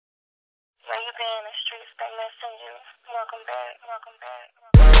you be in the streets, they missing you. Welcome back, welcome back.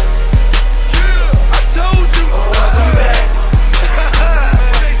 Yeah, I told you. Welcome back.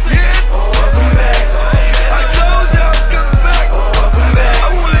 Yeah, welcome back. I told you I was coming back. Welcome back.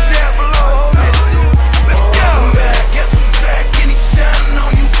 I wanna jab along. Let's go. Welcome back. Guess who's back and he's shining on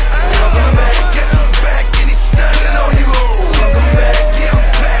you. Welcome back. Guess who's back and he's stunning on you. Welcome back. Yeah, I'm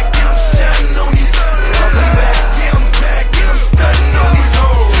back and I'm shining on you. Welcome back. Yeah, I'm back and I'm stunning on you.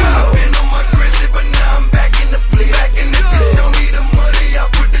 I've been on my grizzly, but now I'm back in the place. Back in the place. Show me the money, I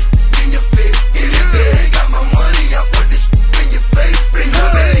put this in your face. If you ain't got my money, I put this in your face. And you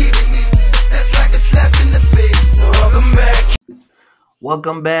believe in me, that's like a slap in the face. Welcome back.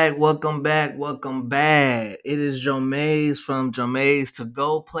 Welcome back, welcome back, welcome back. It is Jomaze from Jomaze to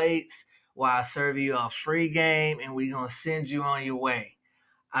Go Plates, where I serve you a free game and we're going to send you on your way.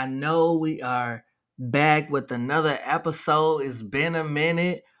 I know we are back with another episode. It's been a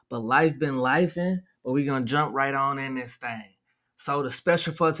minute, but life been lifing, but we're going to jump right on in this thing. So the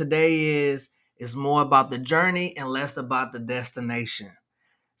special for today is more about the journey and less about the destination.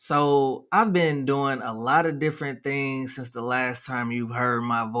 So I've been doing a lot of different things since the last time you've heard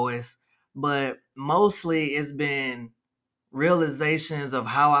my voice, but mostly it's been realizations of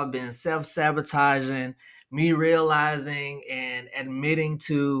how I've been self-sabotaging, me realizing and admitting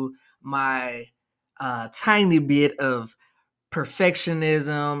to my tiny bit of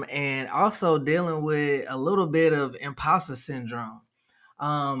perfectionism and also dealing with a little bit of imposter syndrome.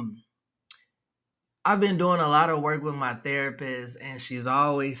 Um, I've been doing a lot of work with my therapist, and she's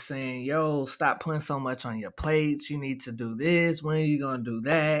always saying, yo, stop putting so much on your plates. You need to do this. When are you going to do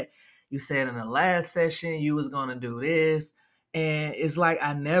that? You said in the last session you was going to do this. And it's like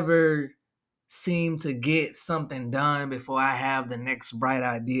I never seem to get something done before I have the next bright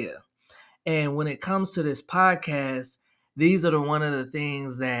idea. And when it comes to this podcast, these are one of the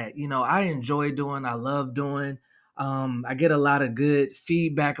things that, I enjoy doing. I love doing. I get a lot of good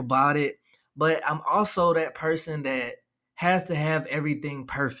feedback about it. But I'm also that person that has to have everything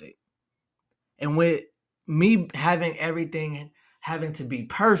perfect. And with me having everything having to be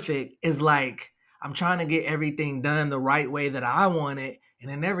perfect is like I'm trying to get everything done the right way that I want it, and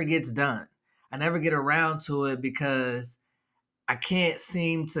it never gets done. I never get around to it because I can't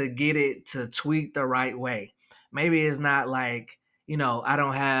seem to get it to tweak the right way. Maybe it's not like, I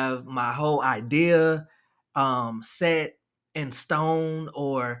don't have my whole idea set in stone,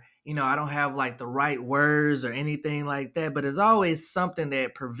 or, I don't have like the right words or anything like that, but it's always something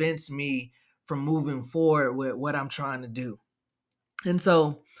that prevents me from moving forward with what I'm trying to do. And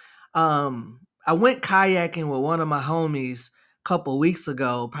so I went kayaking with one of my homies a couple weeks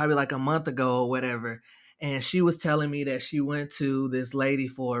ago, probably like a month ago or whatever. And she was telling me that she went to this lady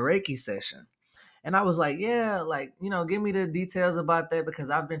for a Reiki session. And I was like, yeah, like, give me the details about that, because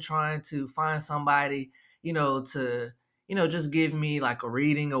I've been trying to find somebody, to, just give me like a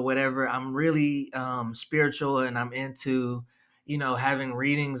reading or whatever. I'm really spiritual, and I'm into, having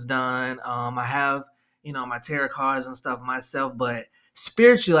readings done. I have, my tarot cards and stuff myself, but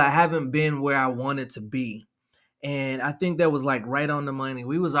spiritually, I haven't been where I wanted to be. And I think that was like right on the money.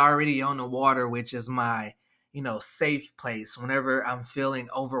 We was already on the water, which is my, safe place. Whenever I'm feeling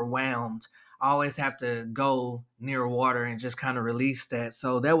overwhelmed, I always have to go near water and just kind of release that.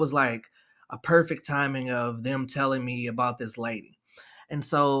 So that was like a perfect timing of them telling me about this lady. And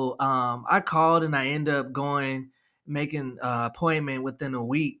so I called and I ended up making an appointment within a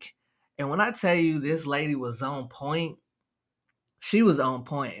week. And when I tell you this lady was on point, she was on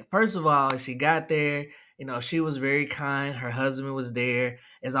point. First of all, she got there, she was very kind. Her husband was there.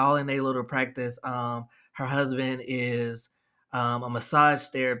 It's all in their little practice. Her husband is a massage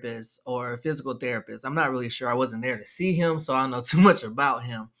therapist or a physical therapist. I'm not really sure. I wasn't there to see him, so I don't know too much about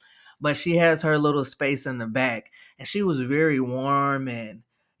him. But she has her little space in the back, and she was very warm and,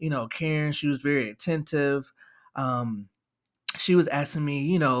 caring. She was very attentive. She was asking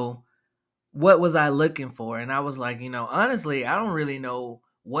me, what was I looking for? And I was like, honestly, I don't really know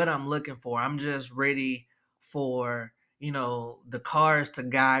what I'm looking for. I'm just ready for, the cars to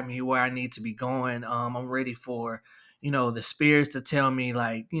guide me where I need to be going. I'm ready for, the spirits to tell me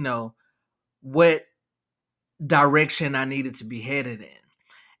like, what direction I needed to be headed in.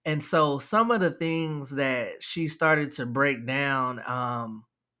 And so some of the things that she started to break down,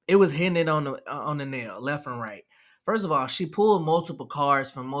 it was hitting on the nail, left and right. First of all, she pulled multiple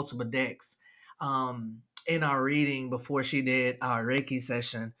cards from multiple decks in our reading before she did our Reiki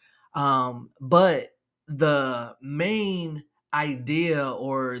session. But the main idea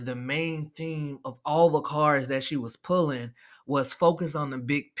or the main theme of all the cards that she was pulling was focus on the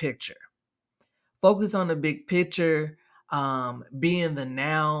big picture. Focus on the big picture, be in the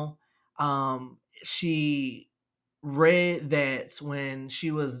now, she read that when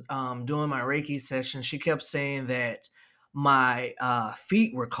she was doing my Reiki session, she kept saying that my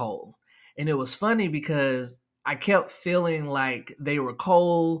feet were cold. And it was funny because I kept feeling like they were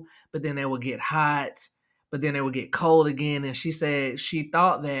cold, but then they would get hot, but then they would get cold again. And she said she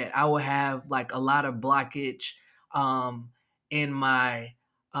thought that I would have like a lot of blockage in my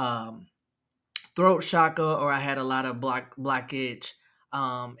um, throat chakra, or I had a lot of blockage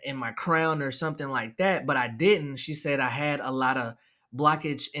in my crown or something like that, but I didn't. She said I had a lot of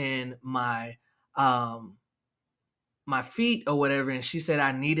blockage in um, my feet or whatever, and she said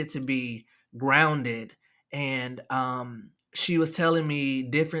I needed to be grounded. And she was telling me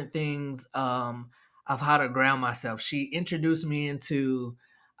different things of how to ground myself. She introduced me into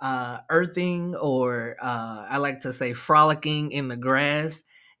earthing, or I like to say frolicking in the grass,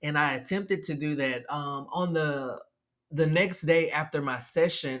 and I attempted to do that. On the next day after my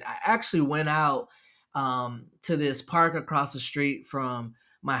session, I actually went out to this park across the street from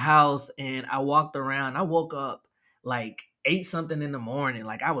my house, and I walked around. I woke up like 8 something in the morning.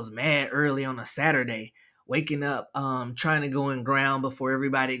 Like I was mad early on a Saturday, waking up, trying to go in ground before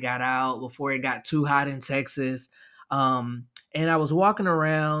everybody got out, before it got too hot in Texas. And I was walking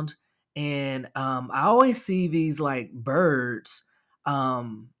around, and I always see these like birds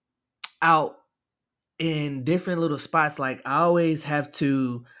out in different little spots. Like I always have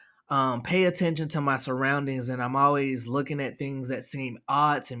to pay attention to my surroundings, and I'm always looking at things that seem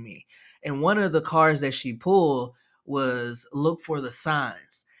odd to me. And one of the cards that she pulled was look for the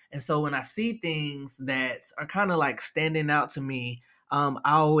signs. And so when I see things that are kind of like standing out to me, I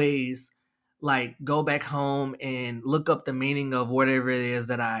always like go back home and look up the meaning of whatever it is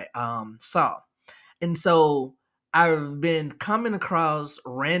that I saw. And so I've been coming across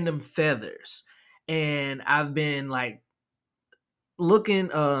random feathers, and I've been like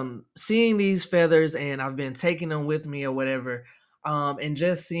looking seeing these feathers, and I've been taking them with me or whatever, and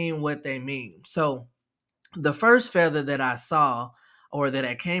just seeing what they mean. So the first feather that I saw, or that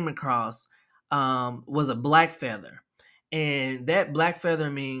I came across, was a black feather. And that black feather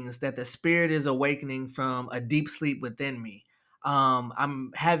means that the spirit is awakening from a deep sleep within me.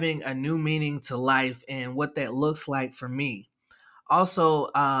 I'm having a new meaning to life and what that looks like for me. Also,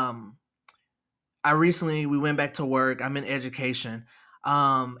 we went back to work. I'm in education.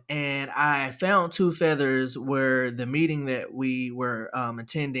 And I found two feathers where the meeting that we were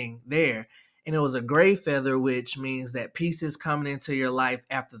attending there. And it was a gray feather, which means that peace is coming into your life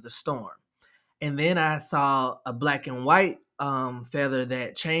after the storm. And then I saw a black and white feather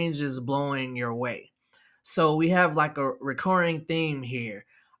that change is blowing your way. So we have like a recurring theme here.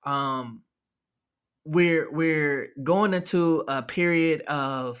 Um, we're going into a period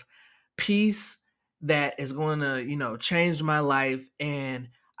of peace that is going to, change my life, and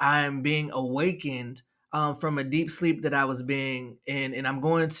I'm being awakened from a deep sleep that I was being in, and I'm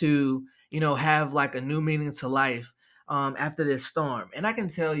going to, have like a new meaning to life after this storm. And I can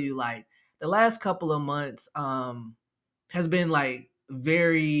tell you, like, the last couple of months has been like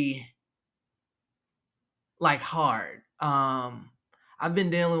very like hard. I've been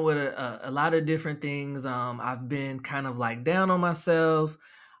dealing with a lot of different things. I've been kind of like down on myself,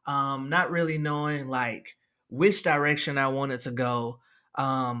 not really knowing like which direction I wanted to go.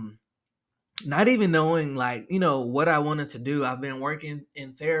 Not even knowing like, what I wanted to do. I've been working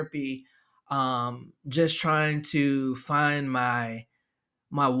in therapy, just trying to find my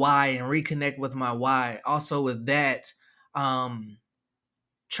why and reconnect with my why. Also with that, um,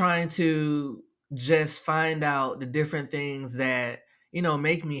 trying to just find out the different things that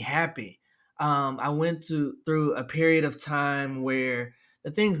make me happy. I went through a period of time where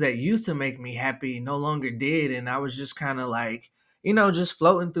the things that used to make me happy no longer did, and I was just kind of like, just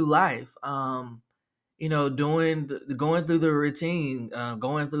floating through life. Going through the routine,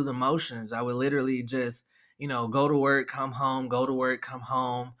 going through the motions. I would literally just, go to work, come home, go to work, come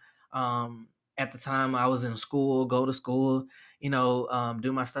home. At the time I was in school, go to school,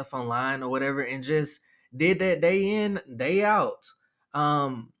 do my stuff online or whatever, and just did that day in, day out.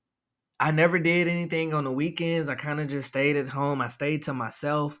 Um, I never did anything on the weekends. I kind of just stayed at home. I stayed to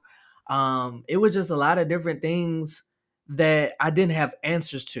myself. It was just a lot of different things that I didn't have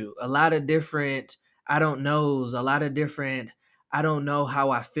answers to. A lot of different I don't knows, a lot of different I don't know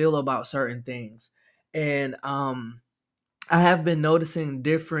how I feel about certain things. And I have been noticing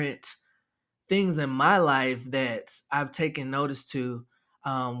different things in my life that I've taken notice to.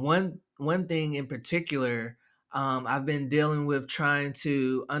 One thing in particular, I've been dealing with trying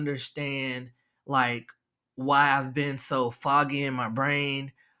to understand like why I've been so foggy in my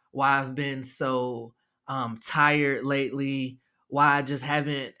brain, why I've been so tired lately, why I just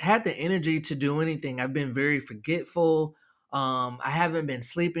haven't had the energy to do anything. I've been very forgetful. I haven't been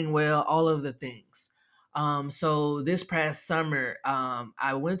sleeping well, all of the things. So this past summer,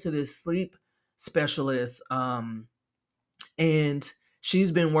 I went to this sleep specialist, and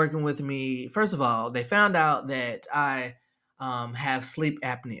she's been working with me. First of all, they found out that I have sleep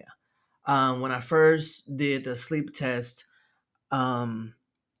apnea. When I first did the sleep test, um,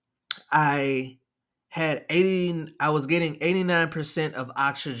 I I was getting 89% of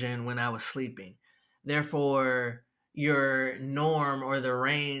oxygen when I was sleeping. Therefore, your norm or the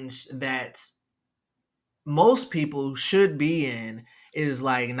range that most people should be in is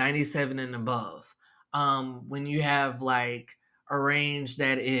like 97 and above. When you have like a range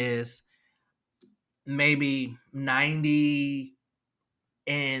that is maybe 90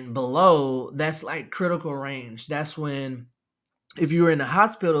 and below, that's like critical range. That's when, if you were in the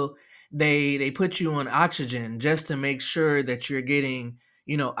hospital, they put you on oxygen just to make sure that you're getting,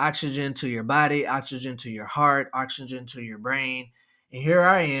 oxygen to your body, oxygen to your heart, oxygen to your brain. And here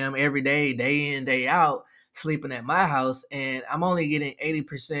I am every day in, day out, sleeping at my house, and I'm only getting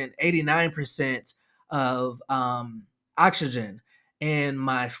 80%, 89% of oxygen. And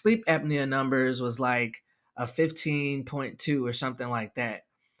my sleep apnea numbers was like a 15.2 or something like that.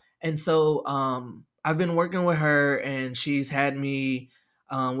 And so I've been working with her, and she's had me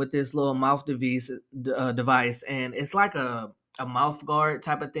with this little mouth device, and it's like a mouth guard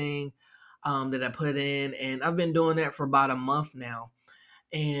type of thing that I put in, and I've been doing that for about a month now.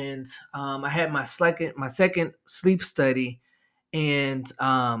 And I had my second sleep study, and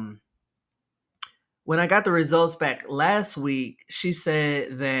when I got the results back last week, she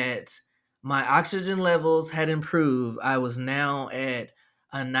said that my oxygen levels had improved. I was now at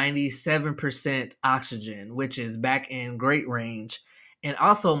a 97% oxygen, which is back in great range. And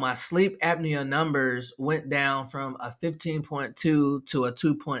also, my sleep apnea numbers went down from a 15.2 to a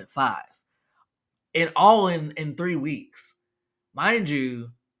 2.5, and all in 3 weeks. Mind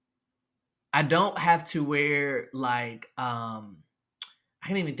you, I don't have to wear like I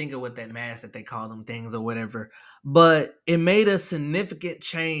can't even think of what that mask that they call them things or whatever, but it made a significant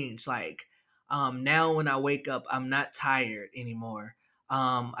change. Like, now when I wake up, I'm not tired anymore.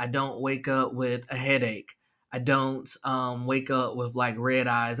 I don't wake up with a headache. I don't wake up with like red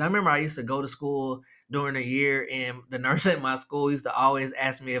eyes. I remember I used to go to school during the year, and the nurse at my school used to always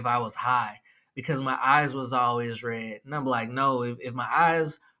ask me if I was high because my eyes was always red. And I'm like, no, if my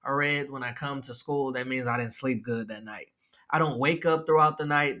eyes are red when I come to school, that means I didn't sleep good that night. I don't wake up throughout the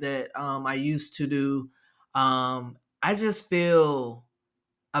night that I used to do. I just feel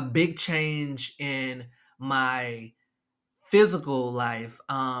a big change in my physical life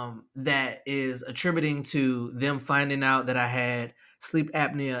that is attributing to them finding out that I had sleep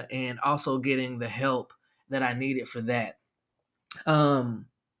apnea and also getting the help that I needed for that. Um,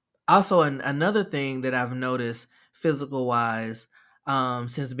 Also, another thing that I've noticed physical wise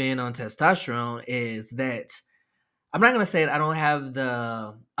since being on testosterone is that I'm not gonna say that I don't have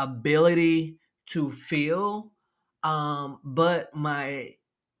the ability to feel, but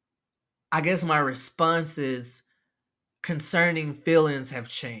I guess my responses concerning feelings have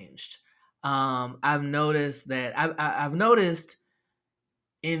changed. I've noticed that I've noticed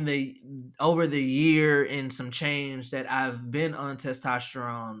in the over the year and some change that I've been on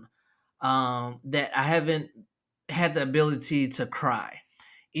testosterone, that I haven't had the ability to cry.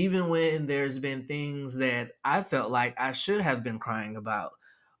 Even when there's been things that I felt like I should have been crying about,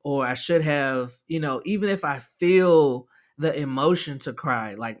 or I should have, even if I feel the emotion to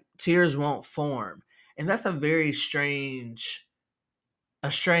cry, like tears won't form. And that's a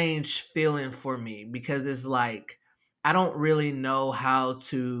strange feeling for me because it's like I don't really know how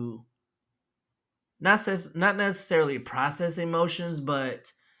to not necessarily process emotions,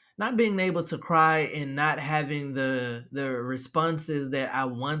 but not being able to cry and not having the responses that I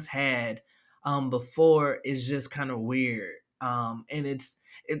once had before is just kind of weird. And it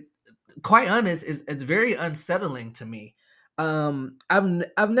quite honest, it's very unsettling to me.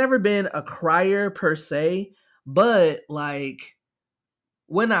 I've never been a crier per se, but like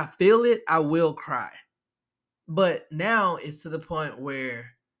when I feel it, I will cry. But now it's to the point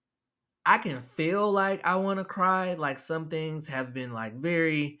where I can feel like I want to cry. Like some things have been like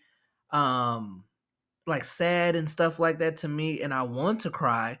very um like sad and stuff like that to me, and I want to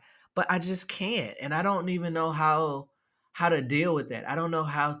cry, but I just can't. And I don't even know how to deal with that. I don't know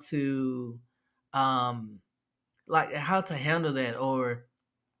how to um like how to handle that or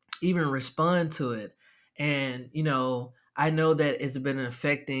even respond to it. And I know that it's been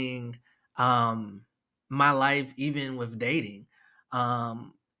affecting um my life, even with dating,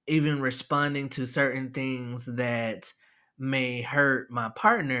 um even responding to certain things that may hurt my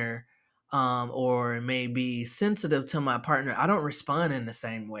partner, or may be sensitive to my partner, I don't respond in the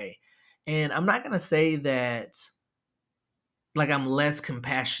same way. And I'm not gonna say that like I'm less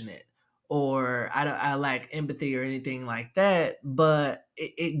compassionate or I lack empathy or anything like that, but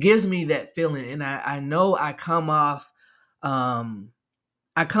it gives me that feeling, and I know I come off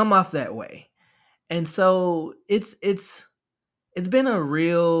that way. And so it's been a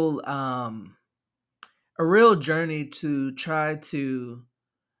real journey to try to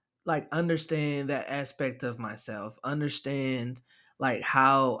like understand that aspect of myself, understand like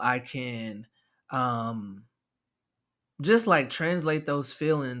how I can um just like translate those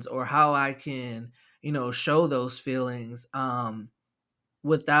feelings, or how I can, show those feelings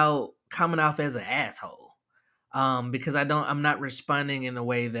without coming off as an asshole. Because I'm not responding in a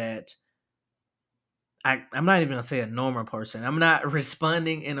way that I'm not even gonna say a normal person. I'm not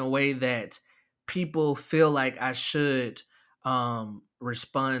responding in a way that people feel like I should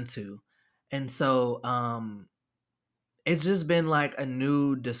respond to. And so it's just been like a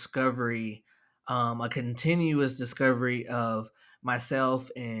new discovery, a continuous discovery of myself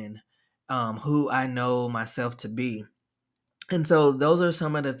and who I know myself to be. And so those are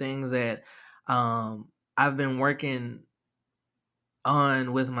some of the things that I've been working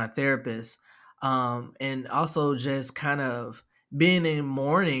on with my therapist, and also just kind of being in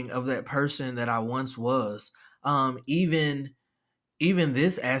mourning of that person that I once was. Even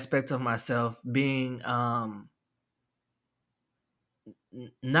this aspect of myself being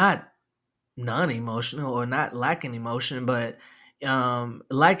not non-emotional or not lacking emotion, but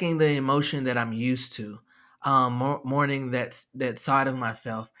lacking the emotion that I'm used to. Mourning that side of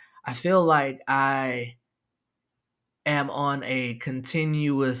myself. I feel like I am on a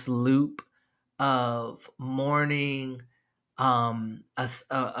continuous loop of mourning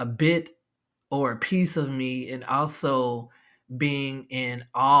a bit or a piece of me, and also being in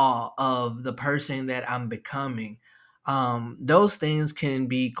awe of the person that I'm becoming. Those things can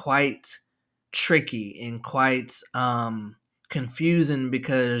be quite tricky and quite confusing,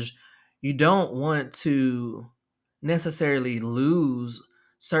 because you don't want to necessarily lose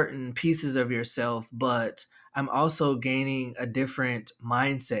certain pieces of yourself, but I'm also gaining a different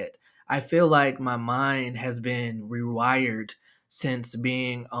mindset. I feel like my mind has been rewired since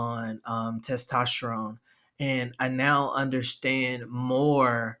being on testosterone, and I now understand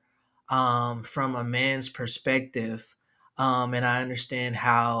more from a man's perspective, and I understand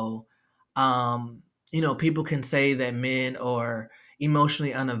how people can say that men are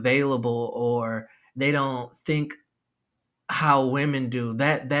emotionally unavailable, or they don't think how women do.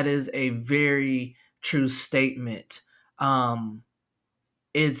 That is a very true statement. Um,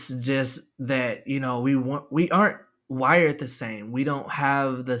 it's just that we aren't wired the same. We don't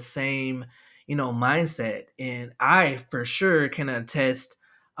have the same mindset, and I for sure can attest.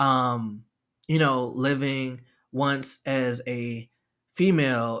 Living once as a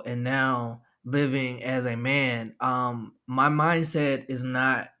female and now living as a man, my mindset is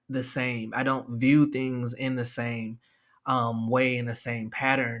not the same. I don't view things in the same way, in the same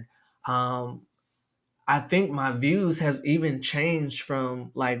pattern. um I think my views have even changed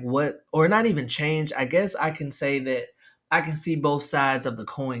from like what, or not even changed. I guess I can say that I can see both sides of the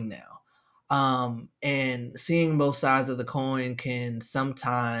coin now. And seeing both sides of the coin can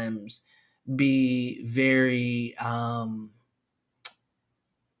sometimes be very,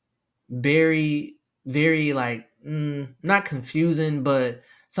 very like, not confusing, but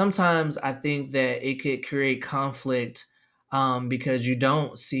sometimes I think that it could create conflict, because you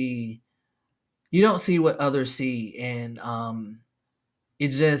don't see what others see, and it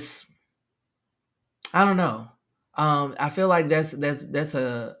just, I don't know. I feel like that's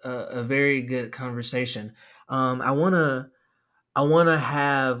a very good conversation. I want to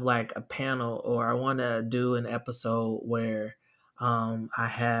have like a panel, or I want to do an episode where I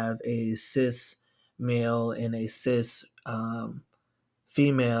have a cis male and a cis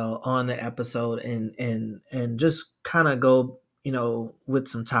female on the episode, and just kind of go with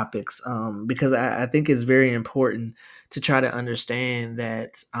some topics, because I think it's very important to try to understand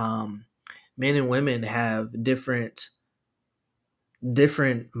that men and women have different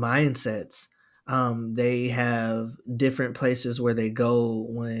mindsets. They have different places where they go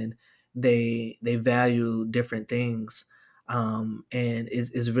when they value different things, and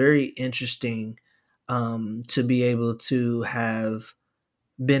it's very interesting to be able to have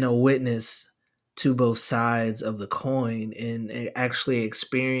been a witness to both sides of the coin, and actually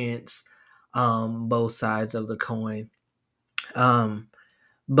experience both sides of the coin. Um,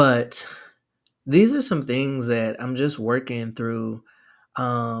 but these are some things that I'm just working through,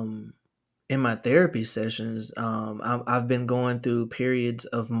 um, in my therapy sessions, I've been going through periods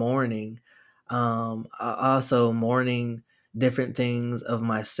of mourning, also mourning different things of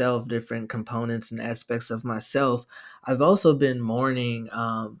myself, different components and aspects of myself. I've also been mourning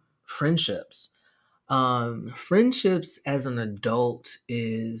friendships. Friendships as an adult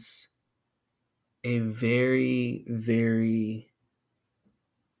is a very, very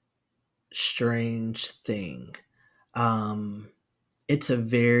strange thing. Um, it's a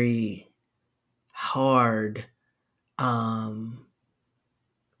very hard um,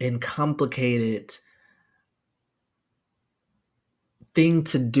 and complicated thing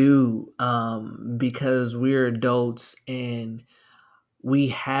to do because we're adults and we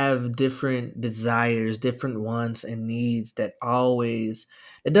have different desires, different wants and needs that always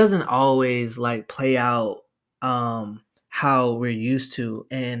it doesn't always like play out how we're used to,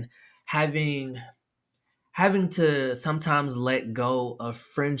 and having having to sometimes let go of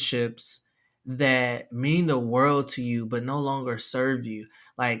friendships that mean the world to you but no longer serve you.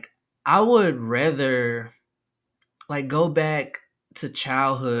 Like, I would rather like go back to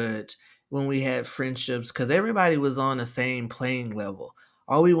childhood when we had friendships because everybody was on the same playing level.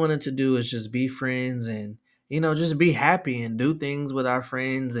 All we wanted to do is just be friends and just be happy and do things with our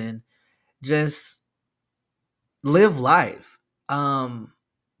friends and just live life.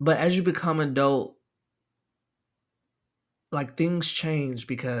 But as you become adult, like, things change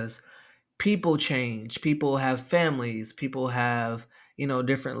because people change. People have families. People have,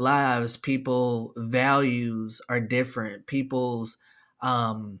 different lives. People values are different. People's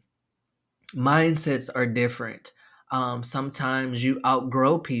um, mindsets are different. Sometimes you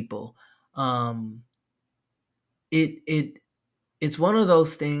outgrow people. Um, it it's one of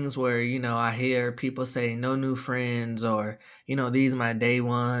those things where I hear people say no new friends, or these my day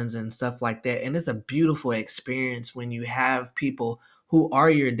ones and stuff like that, and it's a beautiful experience when you have people who are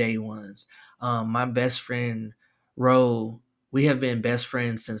your day ones. My best friend Ro, we have been best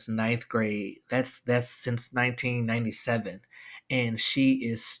friends since ninth grade. That's since 1997, and she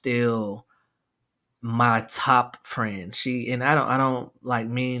is still my top friend. She and I don't like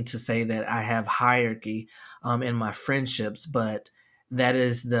mean to say that I have hierarchy in my friendships, but that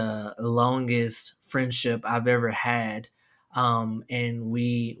is the longest friendship I've ever had. And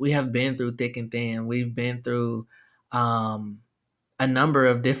we have been through thick and thin. We've been through um a number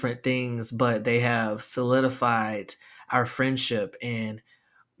of different things, but they have solidified our friendship. And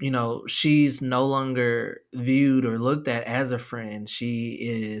she's no longer viewed or looked at as a friend. She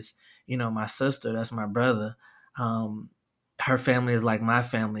is, my sister. That's my brother. Um, her family is like my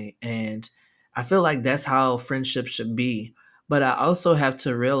family. And I feel like that's how friendship should be. But I also have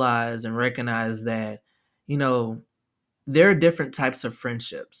to realize and recognize that, you know, there are different types of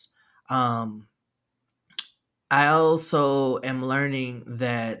friendships. Um, I also am learning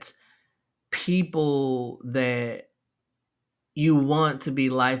that people that you want to be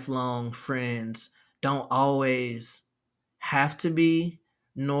lifelong friends don't always have to be,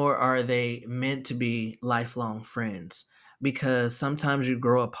 nor are they meant to be lifelong friends, because sometimes you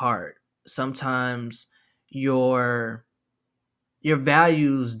grow apart. Sometimes your your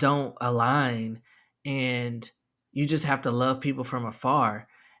values don't align, and you just have to love people from afar.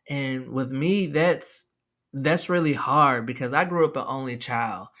 And with me, that's really hard because I grew up an only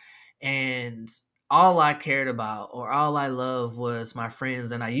child, and all I cared about or all I loved was my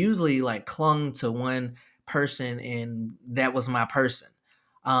friends, and I usually like clung to one person, and that was my person.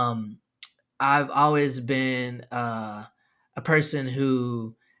 um I've always been a person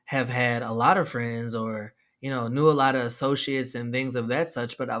who have had a lot of friends, or knew a lot of associates and things of that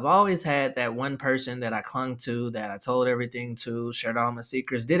such, but I've always had that one person that I clung to, that I told everything to, shared all my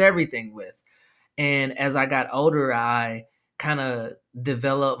secrets, did everything with. And as I got older, I kind of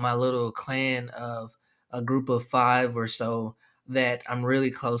developed my little clan of a group of five or so that I'm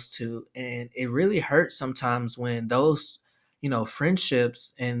really close to. And it really hurts sometimes when those,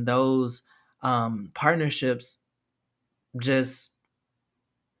 friendships and those partnerships just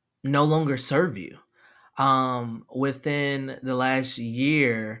no longer serve you. Within the last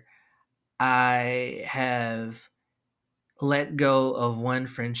year, I have let go of one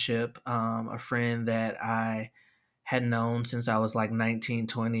friendship, a friend that I had known since I was like 19,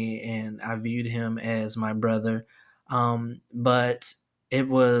 20, and I viewed him as my brother. But it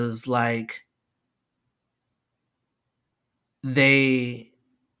was like they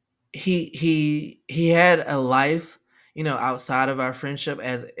he had a life, outside of our friendship,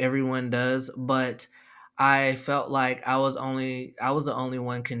 as everyone does, but I felt like I was the only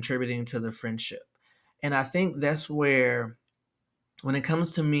one contributing to the friendship. And I think that's where, when it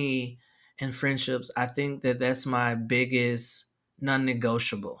comes to me and friendships, I think that that's my biggest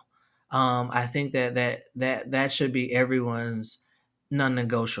non-negotiable. I think that should be everyone's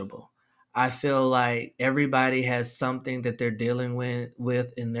non-negotiable. I feel like everybody has something that they're dealing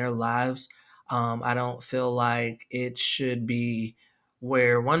with in their lives. I don't feel like it should be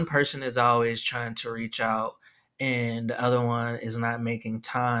where one person is always trying to reach out and the other one is not making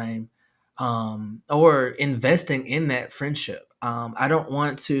time or investing in that friendship. I don't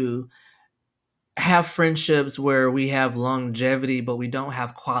want to have friendships where we have longevity, but we don't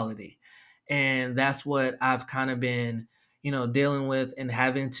have quality. And that's what I've kind of been, dealing with and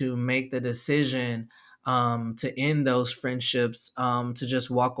having to make the decision to end those friendships, to just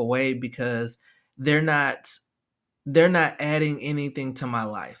walk away because they're not they're not adding anything to my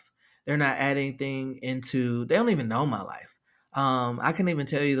life. They're not adding anything into they don't even know my life. I can even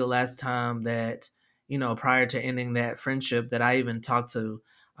tell you the last time that, prior to ending that friendship that I even talked to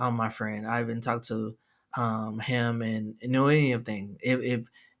my friend. I even talked to him and knew anything.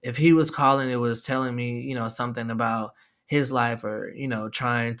 If he was calling, it was telling me, something about his life or,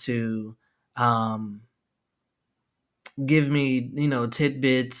 trying to um give me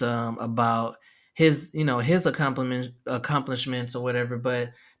tidbits about his accomplishments or whatever,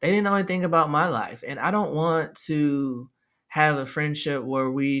 but they didn't know anything about my life, and I don't want to have a friendship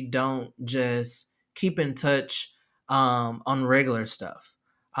where we don't just keep in touch on regular stuff.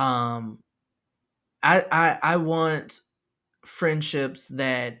 Um, I want friendships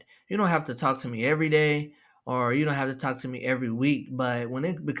that you don't have to talk to me every day or you don't have to talk to me every week, but when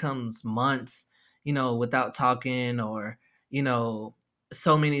it becomes months, without talking or, you know,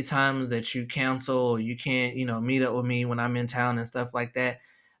 so many times that you cancel or you can't, meet up with me when I'm in town and stuff like that,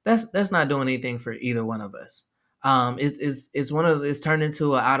 that's not doing anything for either one of us. It's turned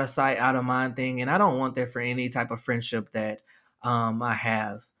into a out of sight, out of mind thing, and I don't want that for any type of friendship that I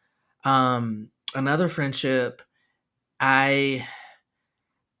have. Another friendship I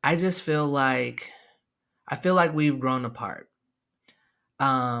I just feel like we've grown apart.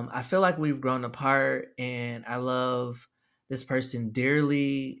 I feel like we've grown apart and I love this person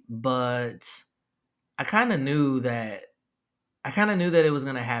dearly, but I kind of knew that I kind of knew that it was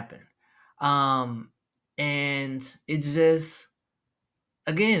going to happen. Um and it just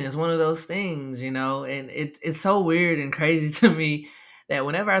again, it's one of those things, and it's so weird and crazy to me that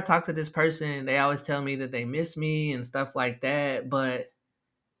whenever I talk to this person, they always tell me that they miss me and stuff like that, but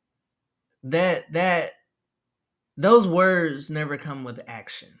that those words never come with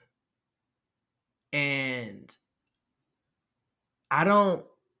action. And I don't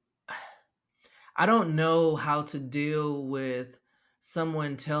I don't know how to deal with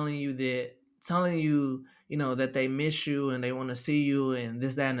someone telling you, that they miss you and they want to see you and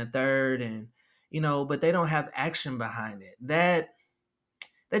this, that, and the third and but they don't have action behind it. That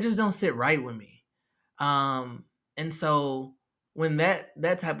just don't sit right with me. And so when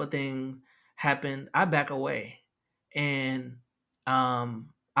that type of thing happened, I back away and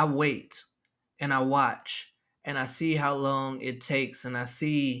I wait and I watch and I see how long it takes and I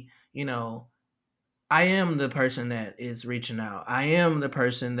see, I am the person that is reaching out. I am the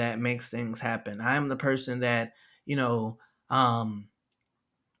person that makes things happen. I am the person that, you know, um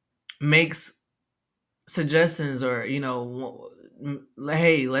makes suggestions or hey,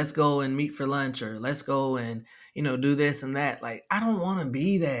 let's go and meet for lunch or let's go and do this and that. Like I don't want to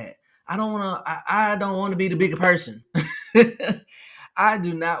be that. I don't want to be the bigger person. I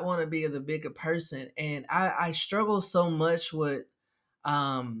do not want to be the bigger person, and I struggle so much with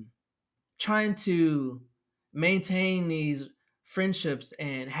um trying to maintain these friendships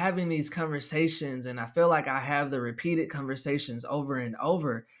and having these conversations, and I feel like I have the repeated conversations over and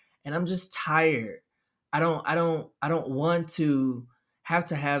over, and I'm just tired. I don't want to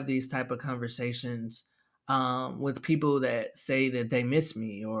have these type of conversations with people that say that they miss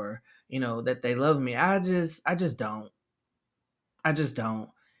me or that they love me. I just don't,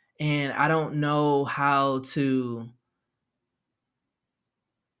 and I don't know how to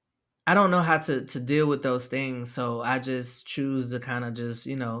deal with those things, so I just choose to kind of just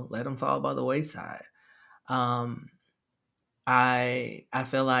let them fall by the wayside. Um, I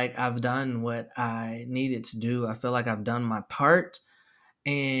feel like I've done what I needed to do. I feel like I've done my part,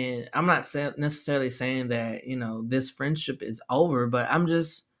 and I'm not necessarily saying that this friendship is over, but I'm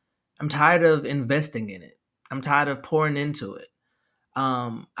tired of investing in it. I'm tired of pouring into it.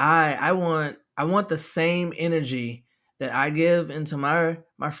 I want the same energy that I give into my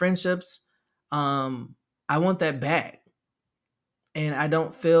friendships. I want that back, and I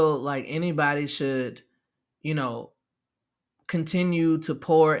don't feel like anybody should you know continue to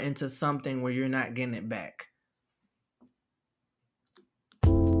pour into something where you're not getting it back.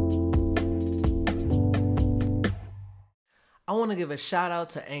 I want to give a shout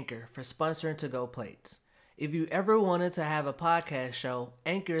out to Anchor for sponsoring To Go Plates. If you ever wanted to have a podcast show,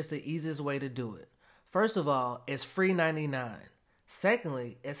 Anchor is the easiest way to do it. First of all, it's free 99.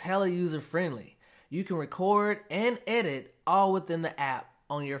 Secondly, it's hella user friendly. You can record and edit all within the app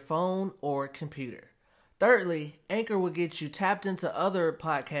on your phone or computer. Thirdly, Anchor will get you tapped into other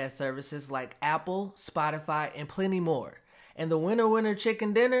podcast services like Apple, Spotify, and plenty more. And the winner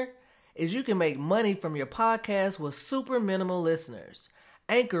chicken dinner is you can make money from your podcast with super minimal listeners.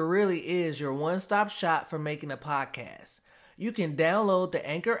 Anchor really is your one-stop shop for making a podcast. You can download the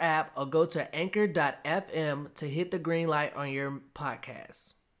Anchor app or go to anchor.fm to hit the green light on your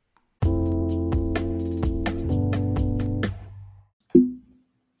podcast.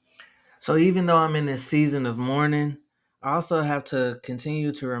 So even though I'm in this season of mourning, I also have to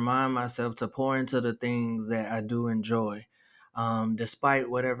continue to remind myself to pour into the things that I do enjoy, despite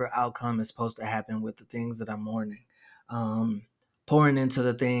whatever outcome is supposed to happen with the things that I'm mourning. Pouring into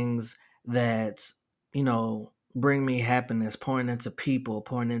the things that, bring me happiness, pouring into people,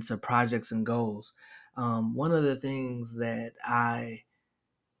 pouring into projects and goals. One of the things that I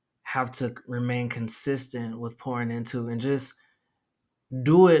have to remain consistent with pouring into and just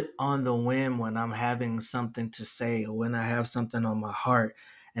do it on the whim when I'm having something to say or when I have something on my heart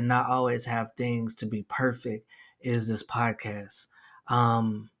and not always have things to be perfect is this podcast.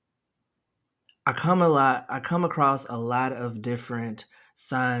 I come across a lot of different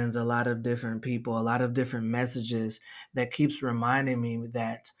signs, a lot of different people, a lot of different messages that keeps reminding me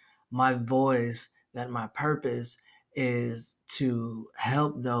that my voice, that my purpose is to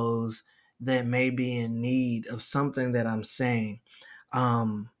help those that may be in need of something that I'm saying.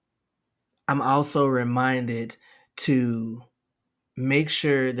 I'm also reminded to make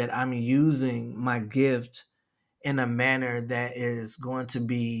sure that I'm using my gift in a manner that is going to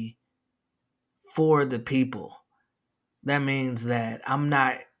be for the people. That means that I'm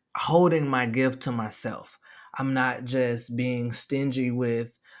not holding my gift to myself. I'm not just being stingy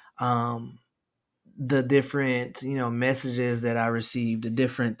with the different, messages that I receive, the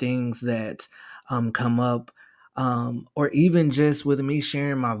different things that come up, or even just with me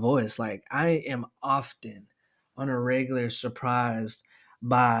sharing my voice. Like I am often on a regular surprised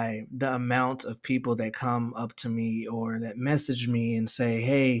by the amount of people that come up to me or that message me and say,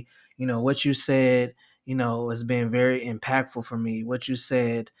 hey, what you said, has been very impactful for me. What you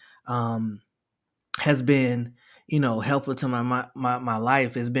said, has been, helpful to my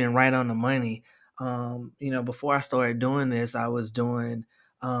life. It's been right on the money. Before I started doing this, I was doing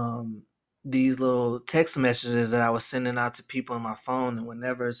these little text messages that I was sending out to people on my phone. And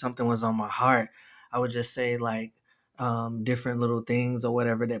whenever something was on my heart, I would just say like different little things or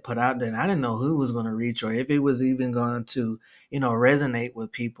whatever that put out there. And I didn't know who was going to reach or if it was even going to, resonate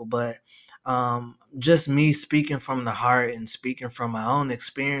with people. But just me speaking from the heart and speaking from my own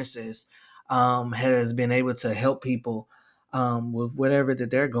experiences has been able to help people with whatever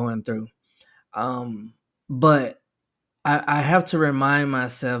that they're going through. But I have to remind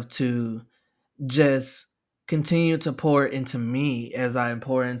myself to just continue to pour into me as I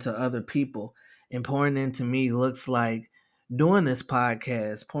pour into other people. And pouring into me looks like doing this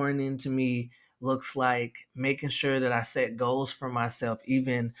podcast. Pouring into me looks like making sure that I set goals for myself,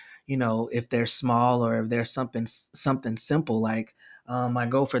 even, if they're small or if there's something simple. Like my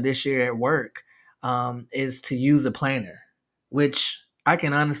goal for this year at work is to use a planner, which I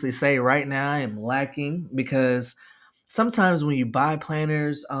can honestly say right now I am lacking because sometimes when you buy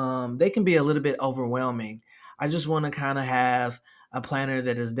planners, they can be a little bit overwhelming. I just want to kind of have a planner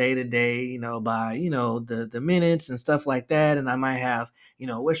that is day to day, by, the minutes and stuff like that. And I might have,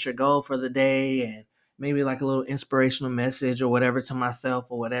 what's your goal for the day and maybe like a little inspirational message or whatever to myself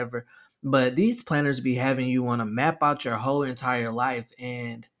or whatever. But these planners be having you want to map out your whole entire life.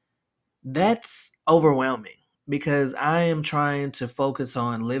 And that's overwhelming because I am trying to focus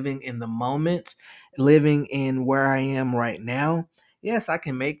on living in the moment, living in where I am right now. Yes, I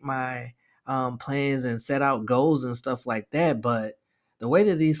can make my plans and set out goals and stuff like that, but the way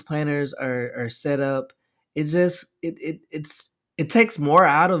that these planners are set up, it takes more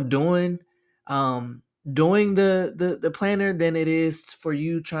out of doing the planner than it is for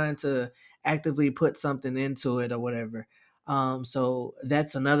you trying to actively put something into it or whatever. So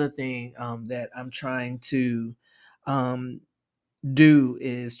that's another thing that I'm trying to um, do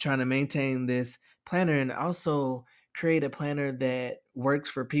is trying to maintain this planner and also create a planner that works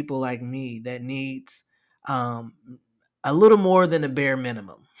for people like me that needs um, a little more than the bare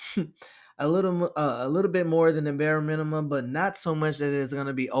minimum. A little bit more than the bare minimum, but not so much that it's going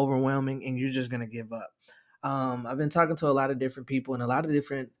to be overwhelming and you're just going to give up. I've been talking to a lot of different people, and a lot of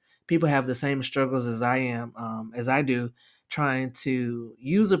different people have the same struggles as I do, trying to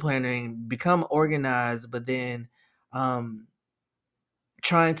use a planner and become organized, but then um,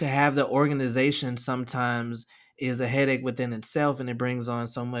 trying to have the organization sometimes is a headache within itself, and it brings on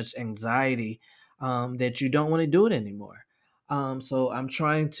so much anxiety that you don't want to do it anymore. So I'm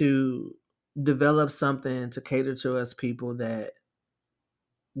trying to develop something to cater to us people that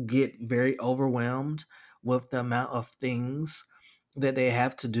get very overwhelmed with the amount of things that they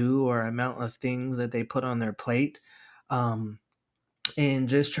have to do or amount of things that they put on their plate, um, and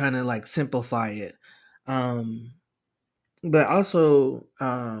just trying to like simplify it. Um, but also,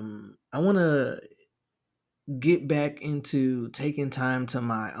 I want to get back into taking time to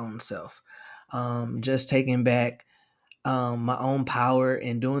my own self, just taking back my own power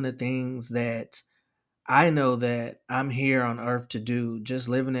and doing the things that I know that I'm here on earth to do, just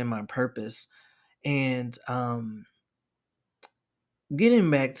living in my purpose. And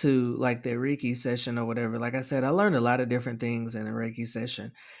getting back to like the Reiki session or whatever, like I said, I learned a lot of different things in a Reiki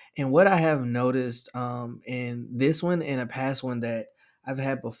session. And what I have noticed in this one and a past one that I've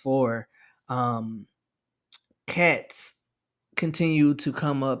had before, um, cats continue to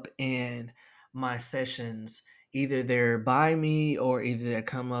come up in my sessions. Either they're by me or either they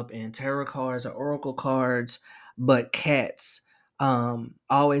come up in tarot cards or oracle cards, but cats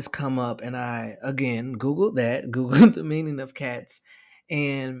always come up. And I again Googled that, Googled the meaning of cats.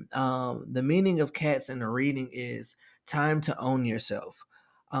 And the meaning of cats in the reading is time to own yourself.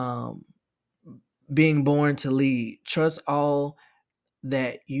 Um, being born to lead. Trust all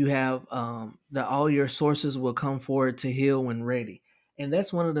that you have, that all your sources will come forward to heal when ready. And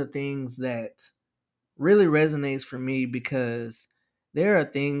that's one of the things that really resonates for me, because there are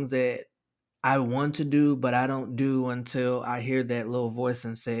things that I want to do but I don't do until I hear that little voice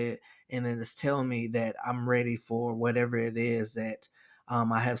and say it, and then it's telling me that I'm ready for whatever it is that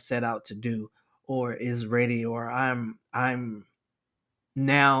I have set out to do, or is ready, or I'm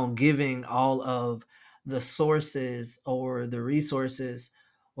now giving all of the sources or the resources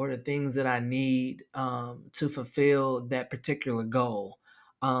or the things that I need to fulfill that particular goal.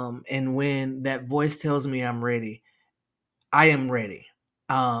 And when that voice tells me I'm ready, I am ready.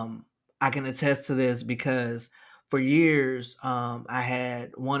 Um, I can attest to this because for years I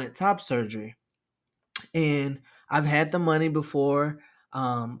had wanted top surgery, and I've had the money before.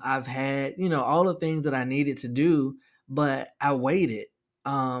 I've had, all the things that I needed to do, but I waited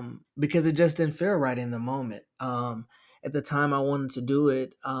because it just didn't feel right in the moment. At the time I wanted to do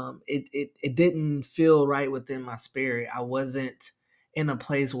it, it didn't feel right within my spirit. I wasn't in a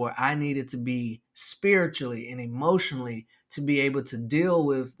place where I needed to be spiritually and emotionally to be able to deal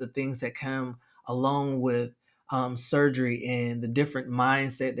with the things that come along with surgery and the different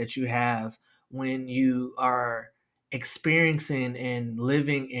mindset that you have when you are experiencing and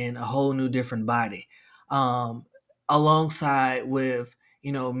living in a whole new different body, um, alongside with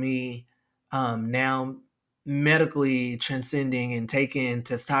me now medically transcending and taking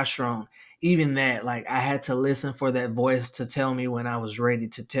testosterone. Even that, like, I had to listen for that voice to tell me when I was ready,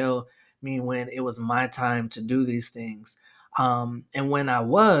 to tell me when it was my time to do these things. And when I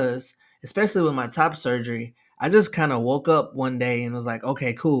was, especially with my top surgery, I just kind of woke up one day and was like,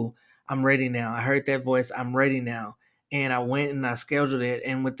 okay, cool, I'm ready now. I heard that voice. I'm ready now. And I went and I scheduled it.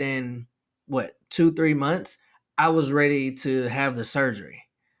 And within what, 2, 3 months, I was ready to have the surgery.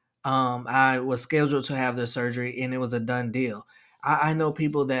 I was scheduled to have the surgery and it was a done deal. I know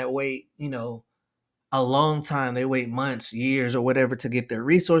people that wait, a long time. They wait months, years, or whatever to get their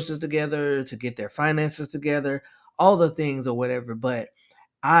resources together, to get their finances together, all the things or whatever. But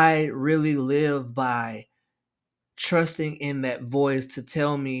I really live by trusting in that voice to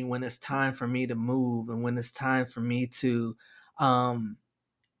tell me when it's time for me to move and when it's time for me to um,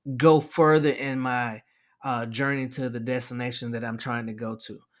 go further in my journey to the destination that I'm trying to go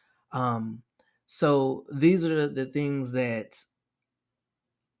to. Um, so these are the things that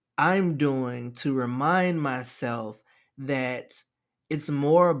I'm doing to remind myself that it's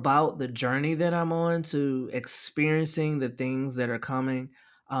more about the journey that I'm on, to experiencing the things that are coming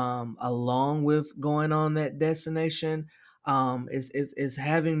along with going on that destination. Is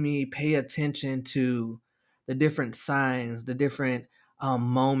having me pay attention to the different signs, the different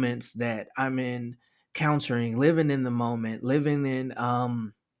moments that I'm encountering, living in the moment, living in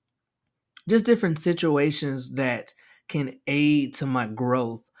just different situations that can aid to my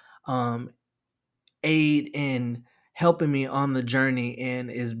growth, um, aid in helping me on the journey, and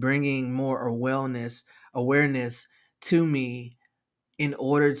is bringing more awareness to me in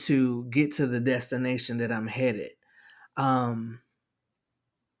order to get to the destination that I'm headed. Um,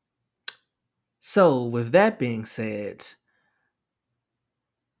 so with that being said,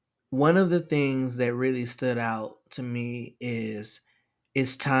 one of the things that really stood out to me is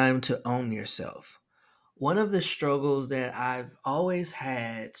it's time to own yourself. One of the struggles that I've always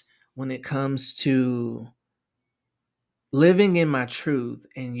had when it comes to living in my truth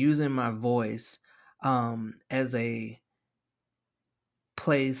and using my voice as a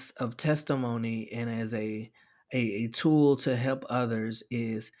place of testimony and as a tool to help others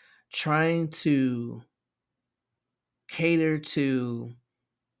is trying to cater to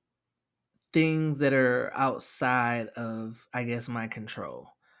things that are outside of, I guess, my control.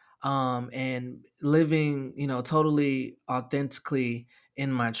 And living, totally authentically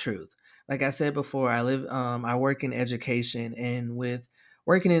in my truth. Like I said before, I work in education, and with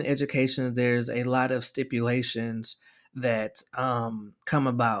working in education, there's a lot of stipulations that come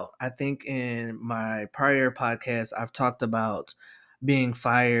about. I think in my prior podcast, I've talked about being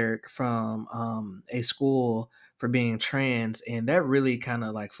fired from a school for being trans, and that really kind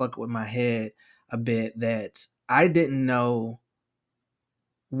of like fucked with my head a bit, that I didn't know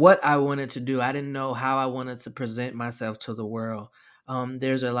what I wanted to do. I didn't know how I wanted to present myself to the world.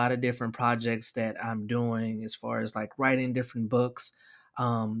 There's a lot of different projects that I'm doing as far as like writing different books,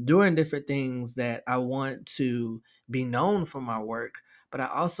 doing different things that I want to be known for my work, but I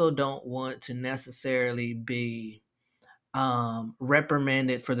also don't want to necessarily be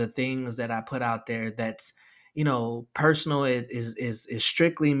reprimanded for the things that I put out there. That's personal. It is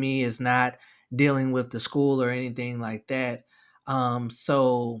strictly me. Is not dealing with the school or anything like that.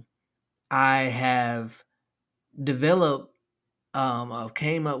 So I have developed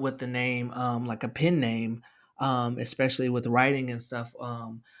came up with the name, like a pen name, especially with writing and stuff.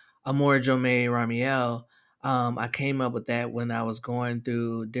 Amor Jome Ramiel. I came up with that when I was going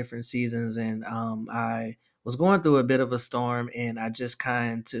through different seasons, and I was going through a bit of a storm, and I just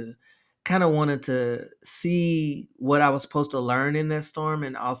kind of wanted to see what I was supposed to learn in that storm,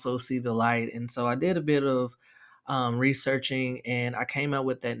 and also see the light. And so I did a bit of researching, and I came up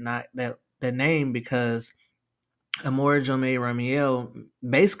with that name because Amor Jome Ramiel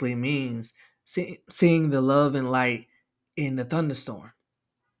basically means seeing the love and light in the thunderstorm.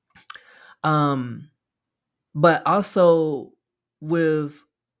 But also with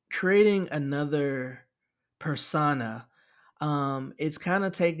creating another persona, it's kind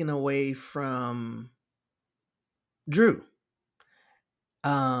of taken away from Drew.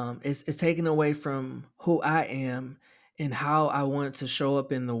 It's taken away from who I am and how I want to show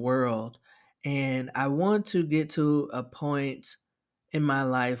up in the world. And I want to get to a point in my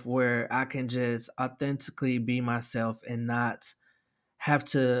life where I can just authentically be myself and not have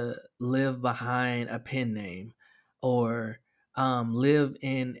to live behind a pen name, or live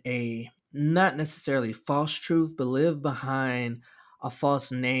in a not necessarily false truth, but live behind a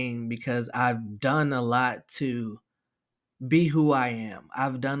false name, because I've done a lot to be who I am.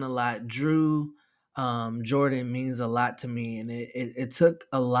 I've done a lot. Drew Jordan means a lot to me, and it took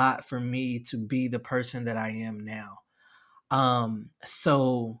a lot for me to be the person that I am now.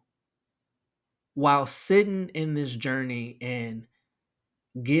 So while sitting in this journey and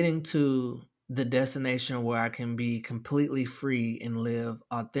getting to the destination where I can be completely free and live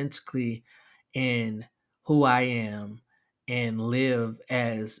authentically in who I am and live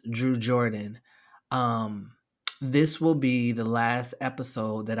as Drew Jordan, this will be the last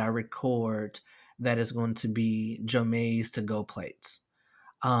episode that I record that is going to be Jome's To Go Plates.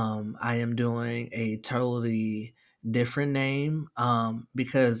 I am doing a totally different name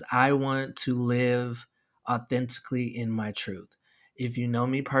because I want to live authentically in my truth. If you know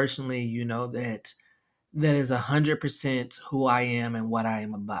me personally, you know that is 100% who I am and what I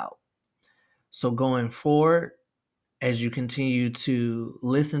am about. So going forward, as you continue to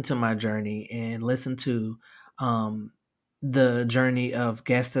listen to my journey and listen to the journey of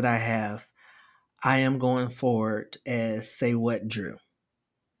guests that I have, I am going forward as Say What Drew.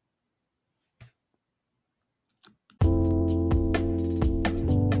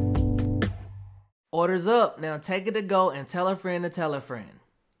 Orders up. Now take it to go and tell a friend to tell a friend.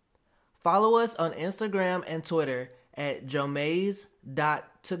 Follow us on Instagram and Twitter at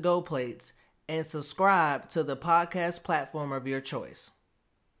jomays.togoplates and subscribe to the podcast platform of your choice.